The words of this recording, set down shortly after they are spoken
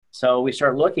So we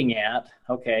start looking at,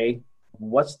 okay,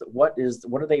 what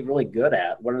are they really good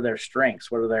at? What are their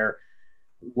strengths? Where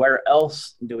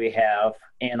else do we have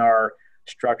in our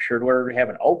structured, where we have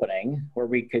an opening where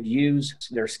we could use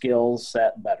their skills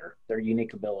set better, their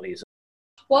unique abilities?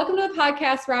 Welcome to the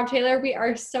podcast, Rob Taylor. We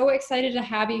are so excited to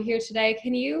have you here today.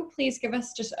 Can you please give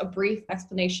us just a brief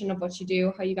explanation of what you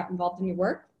do, how you got involved in your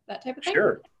work, that type of thing?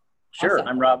 Sure. Awesome.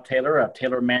 I'm Rob Taylor of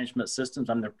Taylor Management Systems.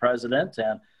 I'm the president,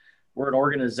 and we're an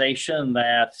organization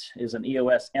that is an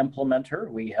EOS implementer.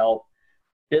 We help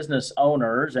business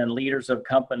owners and leaders of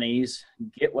companies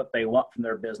get what they want from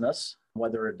their business,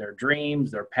 whether their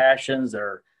dreams, their passions,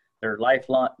 their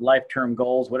life-term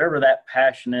goals, whatever that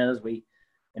passion is. We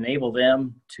enable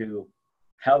them to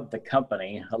have the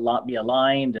company be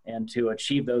aligned and to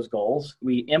achieve those goals.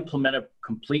 We implement a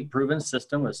complete proven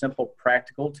system with simple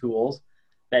practical tools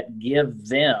that give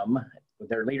them,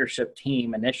 their leadership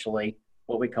team initially,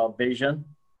 what we call vision,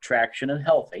 traction, and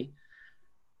healthy.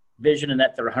 Vision in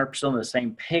that they're 100% on the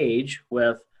same page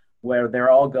with where they're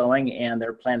all going and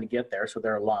their plan to get there, so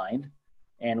they're aligned.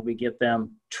 And we get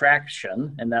them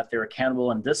traction in that they're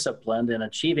accountable and disciplined in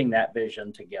achieving that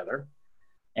vision together.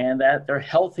 And that they're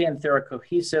healthy and they're a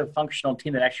cohesive, functional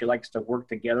team that actually likes to work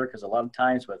together, because a lot of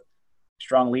times with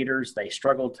strong leaders, they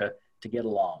struggle to get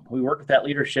along. We work with that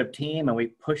leadership team and we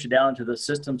push it down into the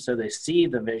system so they see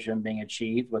the vision being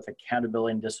achieved with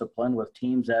accountability and discipline, with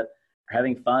teams that are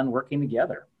having fun working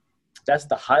together. That's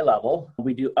the high level.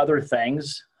 We do other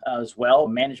things as well,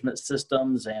 management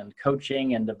systems and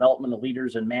coaching and development of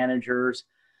leaders and managers.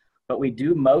 But we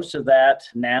do most of that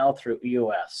now through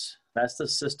EOS. That's the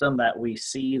system that we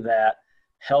see that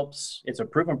helps. It's a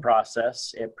proven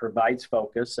process. It provides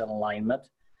focus and alignment.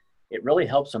 It really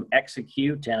helps them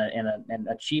execute and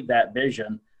achieve that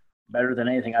vision better than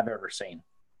anything I've ever seen.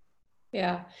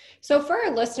 Yeah. So for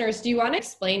our listeners, do you want to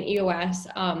explain EOS?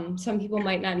 Some people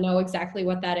might not know exactly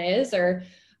what that is, or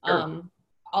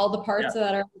all the parts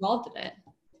that are involved in it.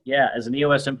 Yeah, as an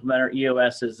EOS implementer,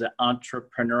 EOS is the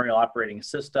entrepreneurial operating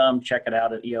system. Check it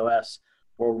out at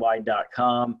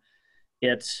eosworldwide.com.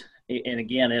 It's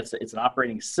an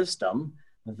operating system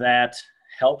that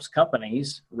helps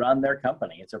companies run their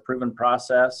company. It's a proven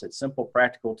process. It's simple,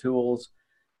 practical tools.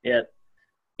 It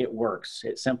works.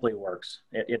 It simply works.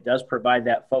 It does provide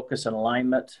that focus and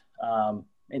alignment.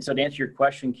 And so to answer your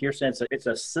question, Kirsten, it's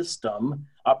a system,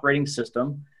 operating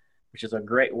system, which is a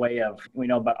great way of, we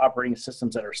know about operating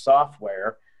systems that are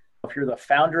software. If you're the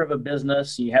founder of a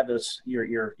business, you have this,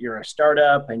 you're a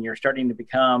startup and you're starting to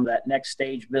become that next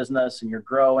stage business and you're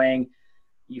growing,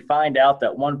 you find out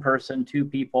that one person, two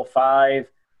people,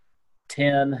 5,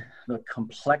 10, the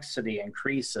complexity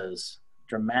increases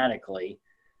dramatically.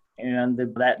 And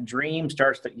that dream you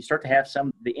start to have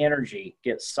the energy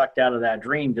gets sucked out of that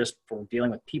dream just for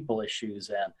dealing with people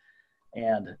issues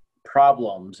and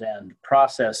problems and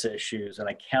process issues and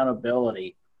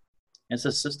accountability. It's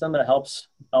a system that helps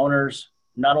owners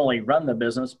not only run the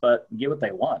business, but get what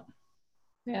they want.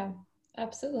 Yeah,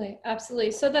 absolutely.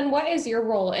 Absolutely. So then what is your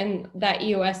role in that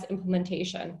EOS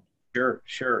implementation?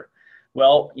 Sure.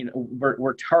 Well,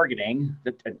 we're targeting,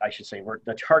 the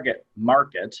target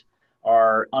market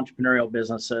are entrepreneurial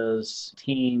businesses,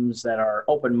 teams that are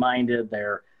open-minded,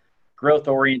 they're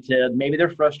growth-oriented, maybe they're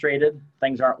frustrated,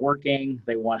 things aren't working,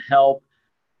 they want help.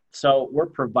 So we're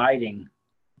providing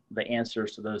the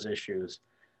answers to those issues.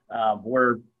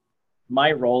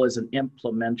 My role is an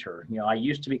implementer. I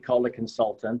used to be called a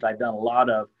consultant. I've done a lot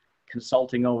of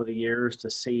consulting over the years to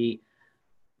see,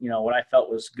 what I felt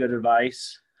was good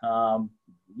advice,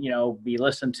 be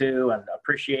listened to and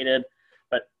appreciated,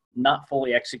 but not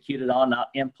fully executed on, not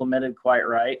implemented quite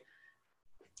right.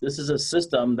 This is a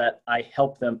system that I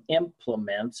help them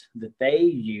implement, that they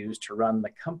use to run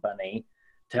the company,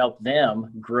 to help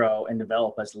them grow and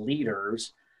develop as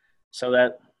leaders so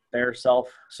that they're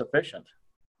self-sufficient.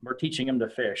 We're teaching them to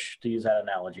fish, to use that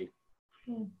analogy.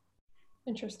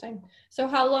 Interesting. So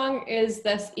how long is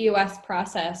this EOS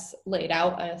process laid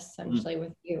out essentially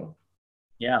with you?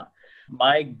 Yeah.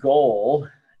 My goal,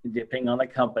 depending on the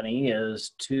company,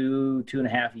 is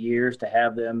 2.5 years to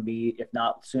have them be, if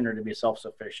not sooner, to be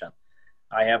self-sufficient.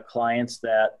 I have clients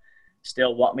that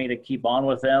still want me to keep on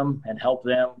with them and help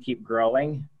them keep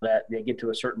growing, that they get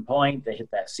to a certain point, they hit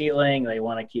that ceiling, they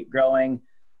want to keep growing.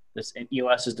 This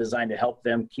EOS is designed to help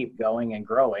them keep going and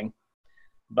growing.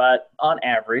 But on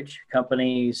average,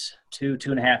 companies,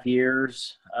 2.5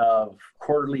 years of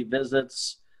quarterly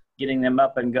visits, getting them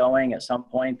up and going. At some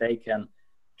point, they can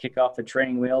kick off the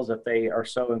training wheels if they are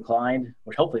so inclined,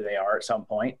 which hopefully they are at some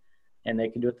point, and they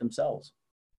can do it themselves.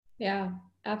 Yeah.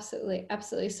 Absolutely.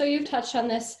 Absolutely. So you've touched on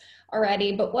this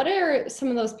already, but what are some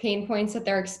of those pain points that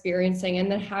they're experiencing?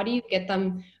 And then how do you get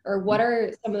them, or what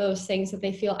are some of those things that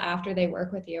they feel after they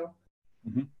work with you?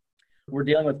 Mhm. We're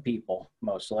dealing with people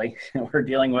mostly. We're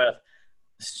dealing with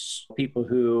people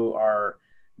who are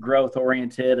growth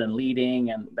oriented and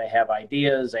leading, and they have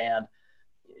ideas. And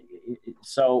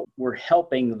so we're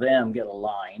helping them get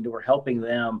aligned. We're helping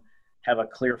them have a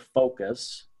clear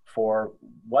focus for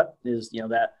what is,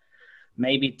 that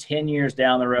maybe 10 years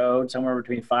down the road, somewhere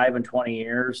between 5 and 20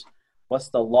 years, what's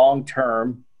the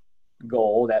long-term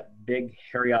goal, that big,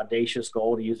 hairy, audacious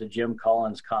goal, to use a Jim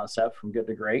Collins concept from Good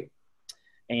to Great,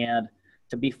 and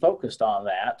to be focused on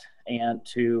that and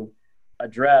to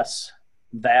address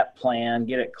that plan,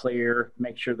 get it clear,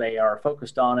 make sure they are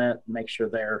focused on it, make sure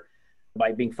they're,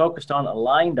 by being focused on,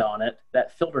 aligned on it,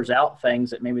 that filters out things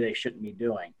that maybe they shouldn't be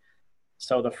doing.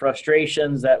 So the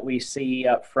frustrations that we see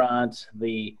up front,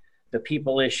 the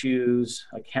people issues,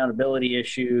 accountability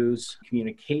issues,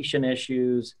 communication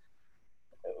issues,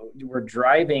 we're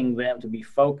driving them to be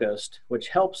focused, which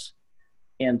helps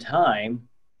in time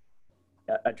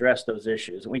address those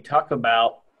issues. And we talk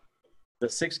about the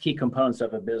 6 key components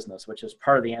of a business, which is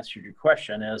part of the answer to your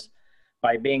question, is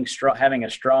by being strong, having a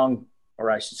strong, or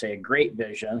I should say a great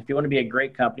vision. If you want to be a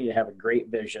great company, to have a great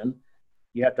vision,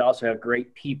 you have to also have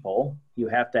great people. You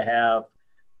have to have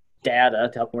data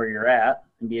to help where you're at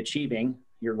and be achieving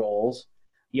your goals.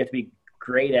 You have to be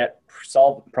great at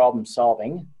problem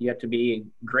solving. You have to be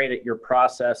great at your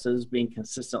processes, being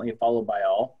consistently followed by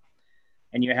all.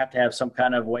 And you have to have some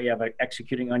kind of way of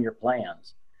executing on your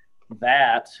plans.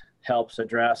 That helps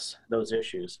address those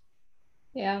issues.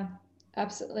 Yeah,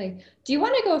 absolutely. Do you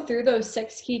want to go through those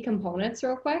 6 key components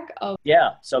real quick?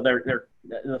 Yeah. So they're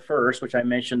the first, which I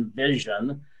mentioned,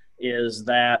 vision, is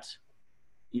that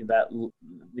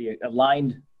the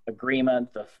aligned agreement,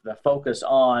 the focus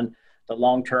on the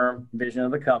long-term vision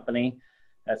of the company.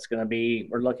 That's going to be,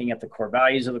 we're looking at the core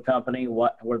values of the company.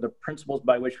 What are the principles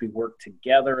by which we work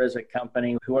together as a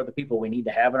company? Who are the people we need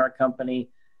to have in our company?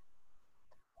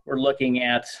 We're looking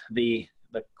at the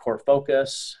core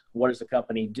focus. What does the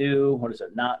company do? What does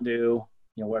it not do?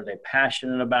 What are they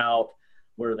passionate about?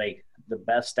 What are they the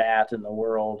best at in the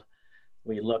world?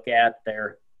 We look at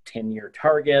their 10-year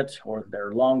target or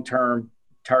their long-term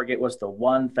target. What's the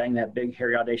one thing, that big,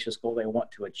 hairy, audacious goal they want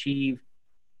to achieve?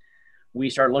 We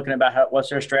start looking about what's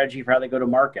their strategy for how they go to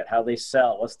market, how they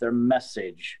sell, what's their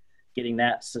message, getting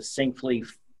that succinctly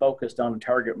focused on a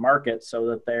target market so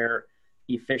that they're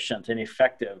efficient and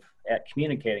effective at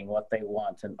communicating what they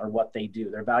want or what they do,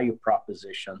 their value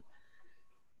proposition.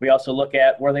 We also look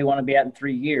at where they want to be at in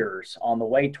 3 years on the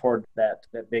way toward that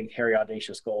big, hairy,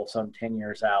 audacious goal some 10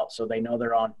 years out. So they know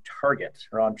they're on target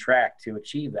or on track to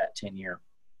achieve that 10-year.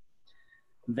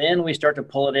 Then we start to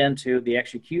pull it into the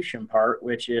execution part,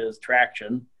 which is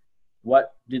traction.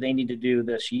 What do they need to do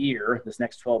this year, this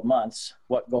next 12 months?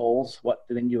 What goals? What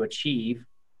do they need to achieve?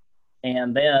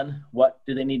 And then what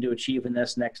do they need to achieve in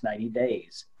this next 90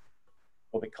 days?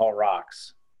 What we call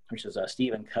ROCs, which is a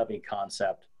Stephen Covey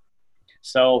concept.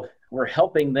 So we're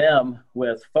helping them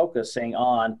with focusing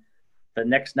on the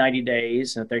next 90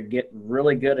 days. And if they get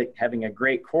really good at having a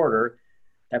great quarter,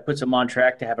 that puts them on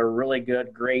track to have a really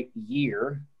good, great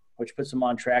year, which puts them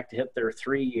on track to hit their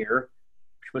 3-year,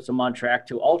 which puts them on track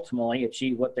to ultimately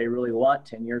achieve what they really want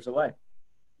 10 years away.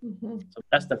 Mm-hmm. So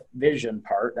that's the vision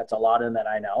part. That's a lot in that,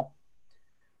 I know.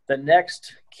 The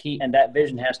next key, and that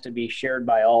vision has to be shared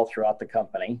by all throughout the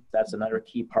company. That's another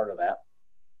key part of that.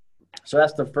 So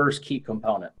that's the first key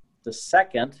component. The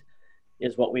second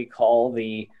is what we call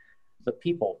the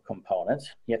people component.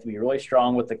 You have to be really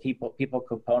strong with the people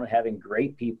component, having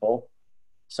great people.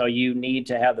 So you need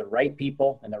to have the right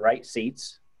people in the right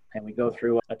seats. And we go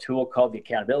through a tool called the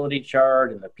accountability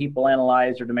chart and the people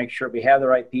analyzer to make sure we have the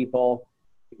right people.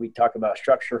 We talk about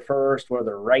structure first. What are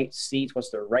the right seats? What's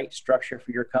the right structure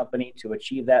for your company to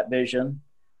achieve that vision?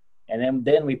 And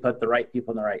then we put the right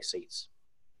people in the right seats.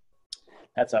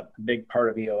 That's a big part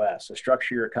of EOS. So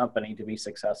structure your company to be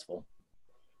successful.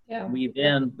 Yeah.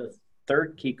 The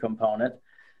third key component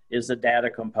is the data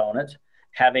component.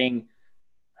 Having,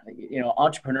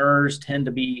 entrepreneurs tend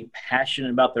to be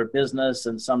passionate about their business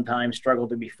and sometimes struggle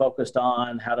to be focused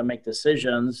on how to make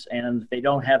decisions. And if they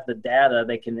don't have the data,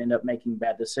 they can end up making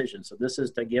bad decisions. So this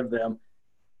is to give them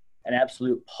an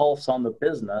absolute pulse on the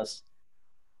business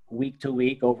week to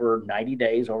week, over 90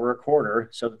 days, over a quarter,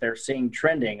 so that they're seeing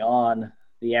trending on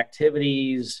the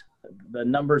activities, the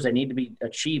numbers they need to be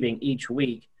achieving each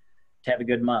week to have a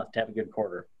good month, to have a good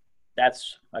quarter.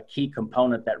 That's a key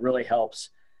component that really helps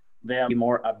them be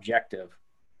more objective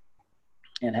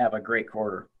and have a great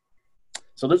quarter.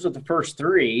 So those are the first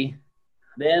three.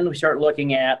 Then we start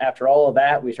looking at, after all of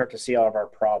that, we start to see all of our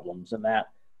problems. And that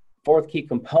fourth key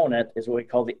component is what we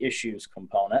call the issues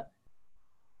component.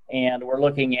 And we're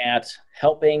looking at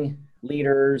helping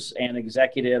leaders and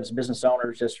executives, business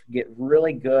owners, just get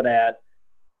really good at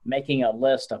making a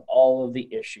list of all of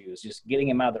the issues, just getting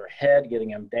them out of their head, getting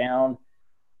them down,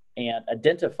 and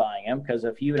identifying them. Because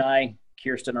if you and I,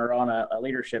 Kirsten, are on a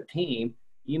leadership team,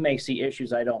 you may see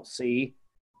issues I don't see,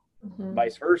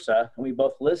 vice versa, and we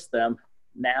both list them.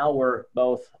 Now we're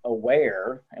both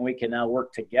aware, and we can now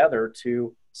work together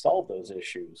to solve those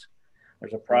issues.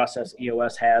 There's a process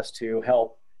EOS has to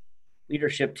help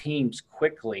leadership teams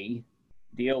quickly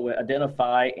deal with,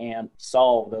 identify, and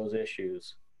solve those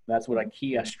issues. That's what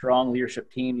a strong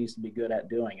leadership team needs to be good at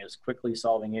doing, is quickly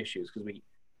solving issues, because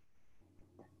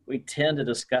we tend to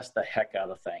discuss the heck out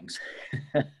of things.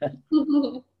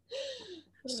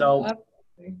 So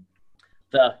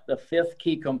the fifth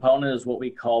key component is what we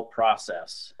call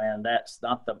process. And that's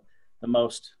not the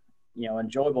most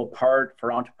enjoyable part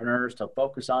for entrepreneurs to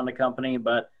focus on the company,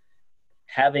 but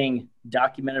having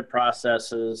documented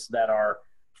processes that are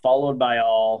followed by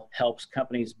all helps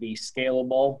companies be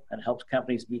scalable and helps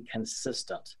companies be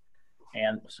consistent.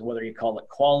 And so whether you call it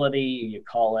quality, you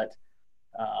call it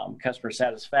customer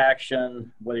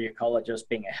satisfaction, whether you call it just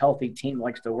being a healthy team that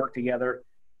likes to work together,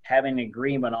 having an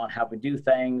agreement on how we do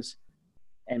things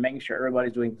and making sure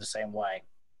everybody's doing it the same way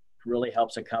really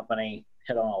helps a company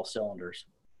hit on all cylinders.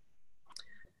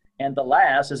 And the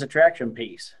last is a traction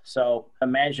piece. So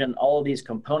imagine all of these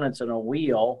components in a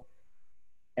wheel,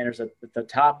 and at the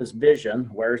top is vision.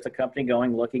 Where's the company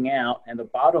going, looking out? And the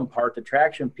bottom part, the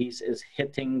traction piece, is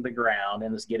hitting the ground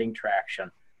and is getting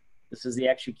traction. This is the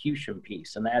execution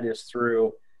piece, and that is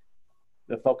through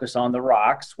the focus on the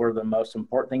rocks, where the most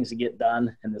important things to get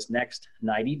done in this next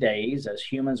 90 days. As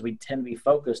humans, we tend to be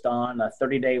focused on a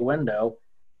 30-day window.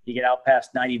 You get out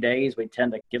past 90 days, we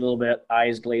tend to get a little bit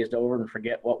eyes glazed over and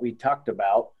forget what we talked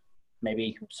about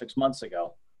maybe 6 months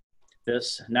ago.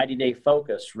 This 90-day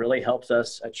focus really helps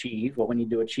us achieve what we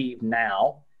need to achieve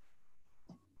now.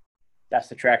 That's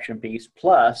the traction piece,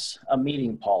 plus a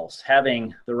meeting pulse,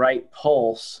 having the right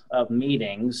pulse of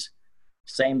meetings,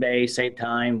 same day, same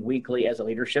time, weekly as a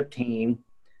leadership team,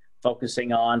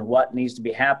 focusing on what needs to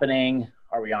be happening,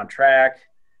 are we on track,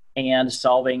 and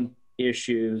solving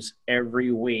issues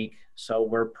every week so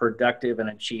we're productive in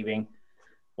achieving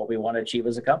what we want to achieve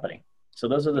as a company. So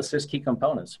those are the 6 key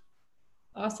components.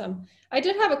 Awesome. I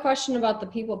did have a question about the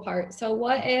people part. So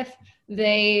what if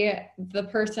the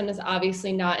person is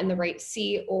obviously not in the right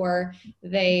seat, or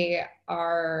they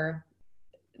are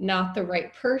not the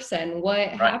right person? What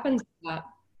happens to that?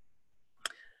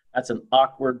 That's an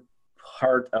awkward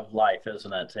part of life,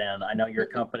 isn't it? And I know your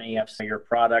company, your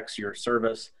products, your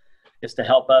service is to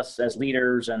help us as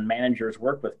leaders and managers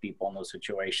work with people in those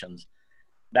situations.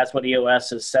 That's what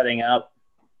EOS is setting up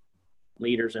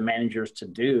leaders and managers to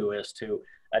do, is to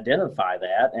identify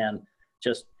that, and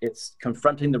just, it's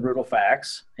confronting the brutal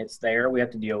facts. It's there, we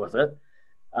have to deal with it.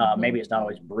 Maybe it's not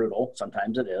always brutal,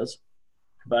 sometimes it is,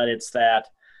 but it's that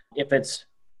if it's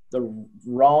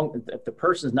if the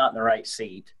person's not in the right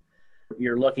seat,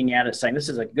 you're looking at it saying,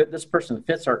 this person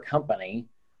fits our company,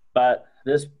 but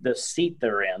this seat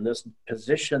they're in, this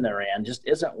position they're in, just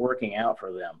isn't working out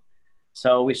for them.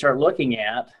 So we start looking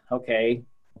at, okay,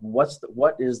 what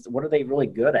are they really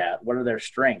good at? What are their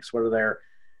strengths?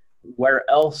 Where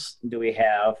else do we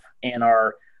have in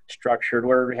our structured,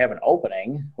 where we have an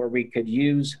opening where we could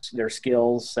use their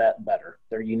skill set better,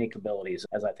 their unique abilities,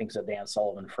 as I think is a Dan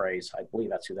Sullivan phrase. I believe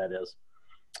that's who that is.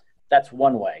 That's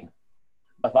one way.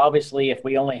 But obviously, if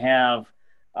we only have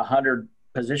 100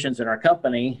 positions in our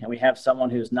company and we have someone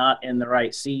who's not in the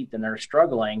right seat and they're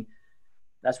struggling,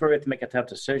 that's where we have to make a tough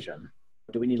decision.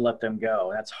 Do we need to let them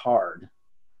go? That's hard,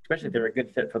 especially if they're a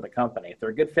good fit for the company. If they're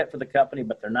a good fit for the company,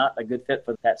 but they're not a good fit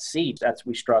for that seat,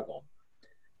 we struggle.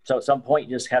 So at some point,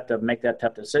 you just have to make that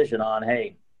tough decision on,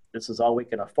 hey, this is all we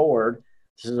can afford.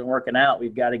 This isn't working out.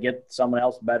 We've got to get someone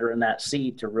else better in that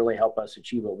seat to really help us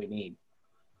achieve what we need.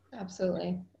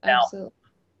 Absolutely. Now,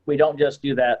 we don't just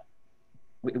do that.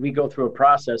 We go through a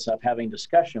process of having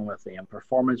discussion with them,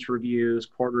 performance reviews,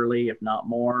 quarterly, if not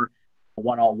more,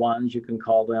 one-on-ones, you can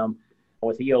call them.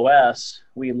 With EOS,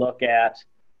 we look at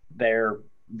their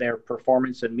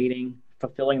performance in meeting,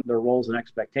 fulfilling their roles and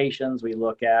expectations. We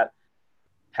look at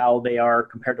how they are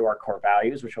compared to our core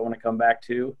values, which I want to come back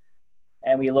to.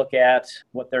 And we look at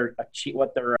what their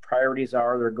priorities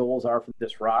are, their goals are for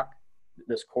this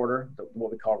quarter, what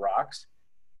we call rocks.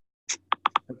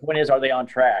 The point is, are they on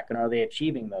track, and are they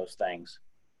achieving those things?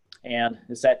 And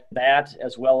is that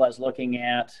as well as looking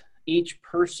at each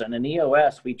person in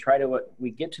EOS, we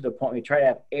get to the point, we try to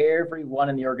have everyone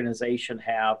in the organization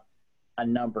have a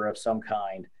number of some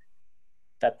kind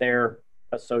that they're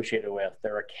associated with,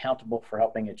 they're accountable for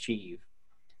helping achieve.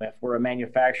 If we're a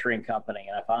manufacturing company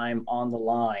and if I'm on the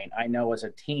line, I know as a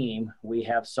team, we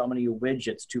have so many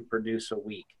widgets to produce a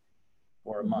week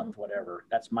or a month, whatever.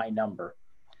 That's my number.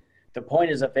 The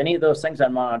point is, if any of those things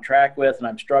I'm not on track with and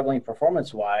I'm struggling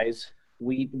performance-wise,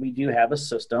 we do have a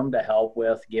system to help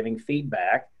with giving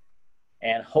feedback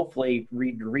and hopefully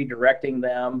redirecting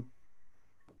them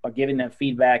or giving them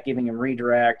feedback, giving them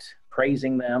redirect,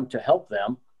 praising them to help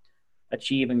them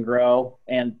achieve and grow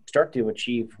and start to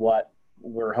achieve what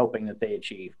we're hoping that they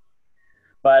achieve.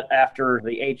 But after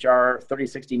the HR 30,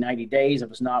 60, 90 days, if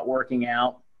it's not working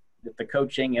out, if the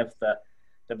coaching, if the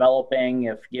developing,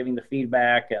 if giving the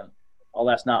feedback and all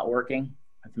that's not working,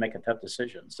 I have to make a tough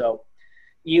decision. So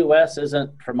EOS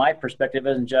isn't, from my perspective,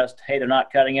 isn't just, hey, they're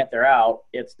not cutting it, they're out.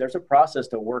 There's a process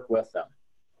to work with them.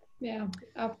 Yeah,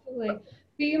 absolutely.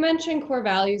 You mentioned core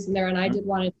values in there, and I did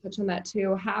want to touch on that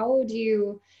too.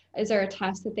 Is there a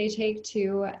test that they take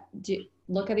to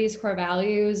look at these core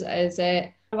values? Is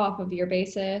it off of your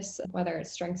basis, whether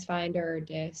it's StrengthsFinder or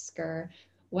DISC or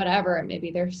whatever?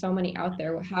 Maybe there's so many out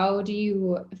there. How do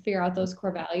you figure out those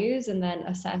core values and then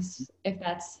assess if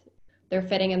they're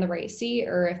fitting in the right seat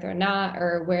or if they're not,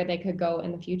 or where they could go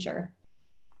in the future?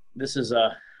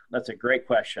 That's a great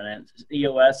question. And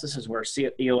EOS, this is where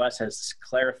EOS has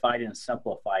clarified and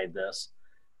simplified this.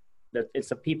 That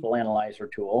it's a people analyzer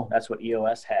tool. That's what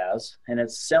EOS has. And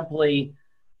it's simply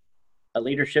a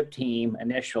leadership team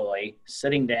initially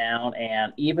sitting down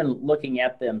and even looking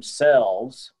at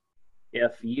themselves.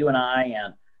 If you and I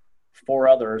and 4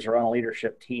 others are on a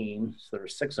leadership team, so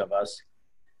there's 6 of us,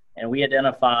 and we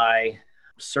identify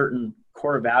certain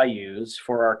core values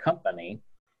for our company,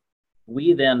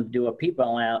 we then do a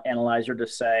people analyzer to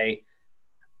say,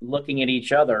 looking at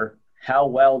each other, how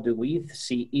well do we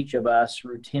see each of us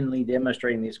routinely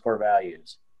demonstrating these core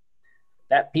values?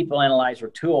 That people analyzer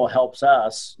tool helps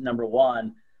us, number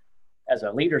one, as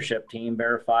a leadership team,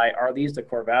 verify, are these the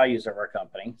core values of our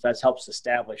company? So that helps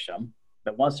establish them.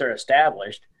 But once they're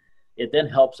established, it then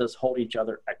helps us hold each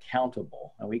other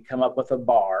accountable. And we come up with a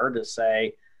bar to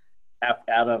say,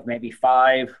 out of maybe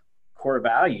 5 core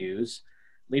values,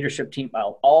 leadership team,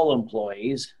 all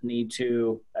employees need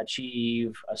to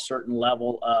achieve a certain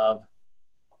level of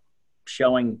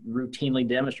routinely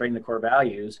demonstrating the core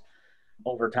values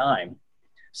over time.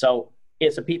 So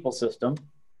it's a people system.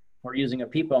 We're using a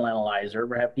people analyzer.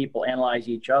 We have people analyze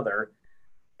each other,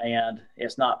 and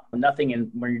it's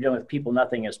when you're dealing with people,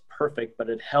 nothing is perfect, but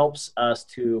it helps us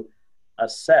to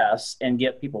assess and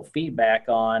get people feedback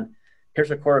on,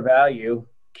 here's a core value.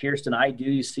 Kirsten, I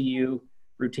do see you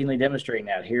routinely demonstrating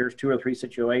that. Here's 2 or 3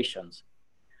 situations.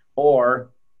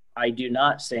 Or I do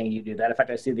not say you do that. In fact,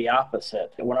 I see the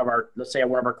opposite. Let's say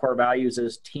one of our core values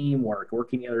is teamwork,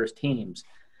 working together as teams.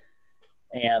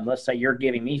 And let's say you're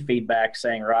giving me feedback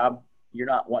saying, Rob, you're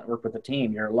not wanting to work with a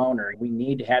team. You're a loner. We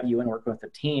need to have you in working with the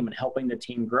team and helping the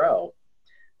team grow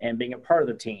and being a part of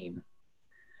the team.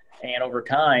 And over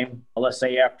time, let's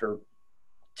say after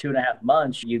 2.5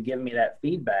 months, you give me that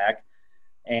feedback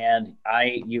and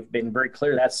you've been very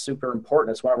clear that's super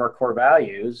important. It's one of our core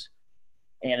values.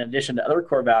 And in addition to other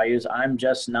core values, I'm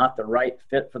just not the right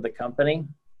fit for the company.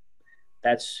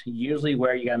 That's usually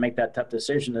where you got to make that tough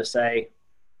decision to say,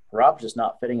 Rob's just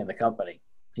not fitting in the company.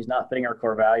 He's not fitting our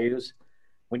core values.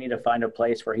 We need to find a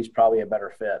place where he's probably a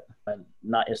better fit, and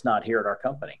it's not here at our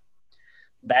company.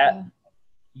 That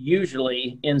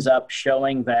usually ends up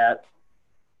showing that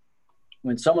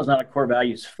when someone's not a core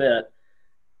values fit,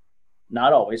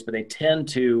 not always, but they tend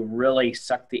to really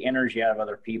suck the energy out of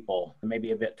other people,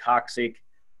 maybe a bit toxic,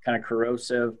 kind of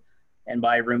corrosive. And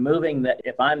by removing that,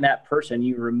 if I'm that person,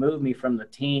 you remove me from the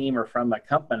team or from the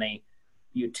company,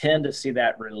 you tend to see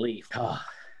that relief. Oh,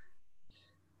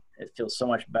 it feels so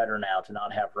much better now to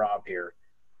not have Rob here.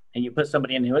 And you put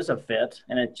somebody in who is a fit,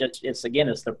 and it's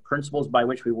the principles by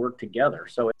which we work together.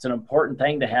 So it's an important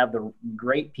thing to have the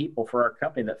great people for our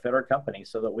company that fit our company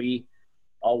so that we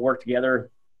all work together.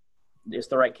 It's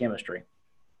the right chemistry.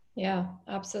 Yeah,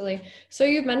 absolutely. So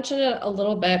you've mentioned it a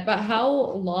little bit, but how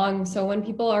long, so when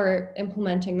people are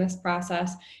implementing this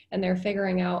process and they're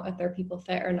figuring out if their people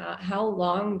fit or not, how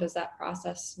long does that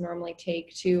process normally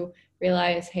take to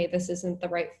realize, hey, this isn't the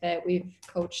right fit? We've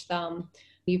coached them.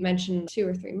 You've mentioned 2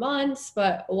 or 3 months,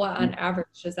 but what on average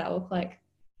does that look like?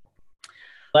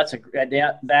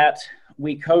 That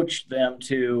we coach them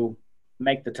to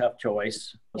make the tough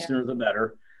choice. The sooner the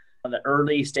better. In the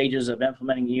early stages of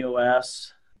implementing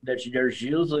EOS, there's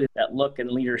usually that look in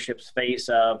leadership's face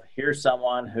of, here's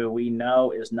someone who we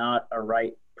know is not a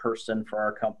right person for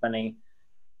our company,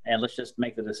 and let's just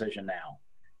make the decision now.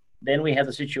 Then we have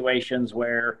the situations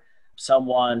where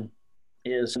someone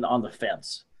is on the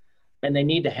fence, and they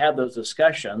need to have those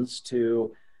discussions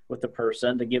with the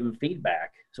person to give them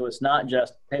feedback. So it's not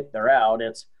just, hey, they're out.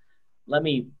 It's, let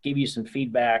me give you some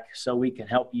feedback so we can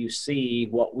help you see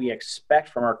what we expect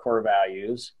from our core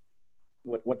values,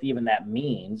 what even that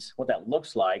means, what that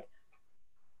looks like.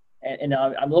 And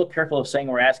I'm a little careful of saying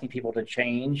we're asking people to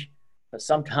change, but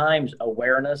sometimes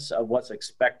awareness of what's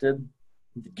expected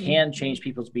can change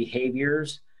people's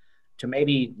behaviors to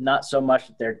maybe not so much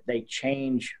that they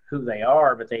change who they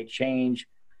are, but they change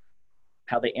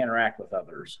how they interact with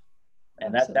others.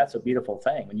 And that's a beautiful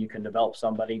thing when you can develop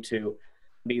somebody to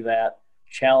be that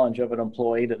challenge of an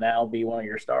employee to now be one of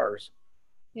your stars.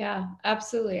 Yeah,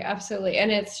 absolutely. Absolutely.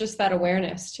 And it's just that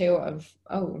awareness too of,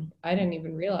 oh, I didn't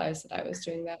even realize that I was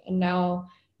doing that. And now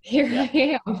here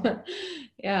I am.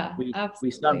 Yeah,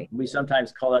 absolutely. We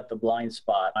sometimes call that the blind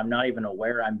spot. I'm not even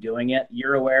aware I'm doing it.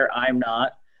 You're aware, I'm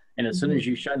not. And as soon as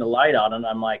you shine the light on it,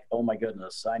 I'm like, oh my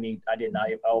goodness, I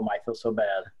feel so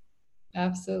bad.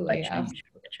 Absolutely.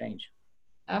 Change.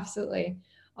 Absolutely.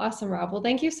 Awesome, Rob. Well,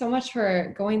 thank you so much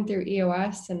for going through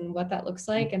EOS and what that looks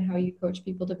like and how you coach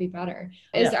people to be better.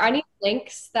 Is there any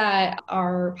links that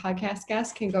our podcast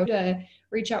guests can go to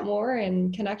reach out more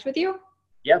and connect with you?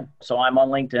 Yeah. So I'm on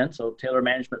LinkedIn, so Taylor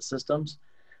Management Systems,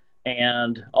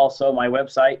 and also my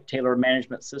website,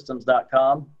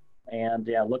 taylormanagementsystems.com. And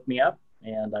look me up.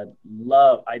 And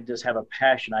I just have a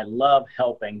passion. I love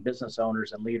helping business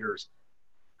owners and leaders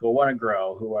who want to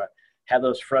grow, who have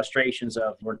those frustrations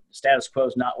of where status quo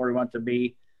is not where we want to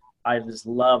be. I just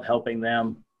love helping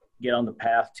them get on the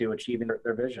path to achieving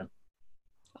their vision.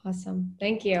 Awesome.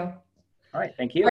 Thank you. All right. Thank you.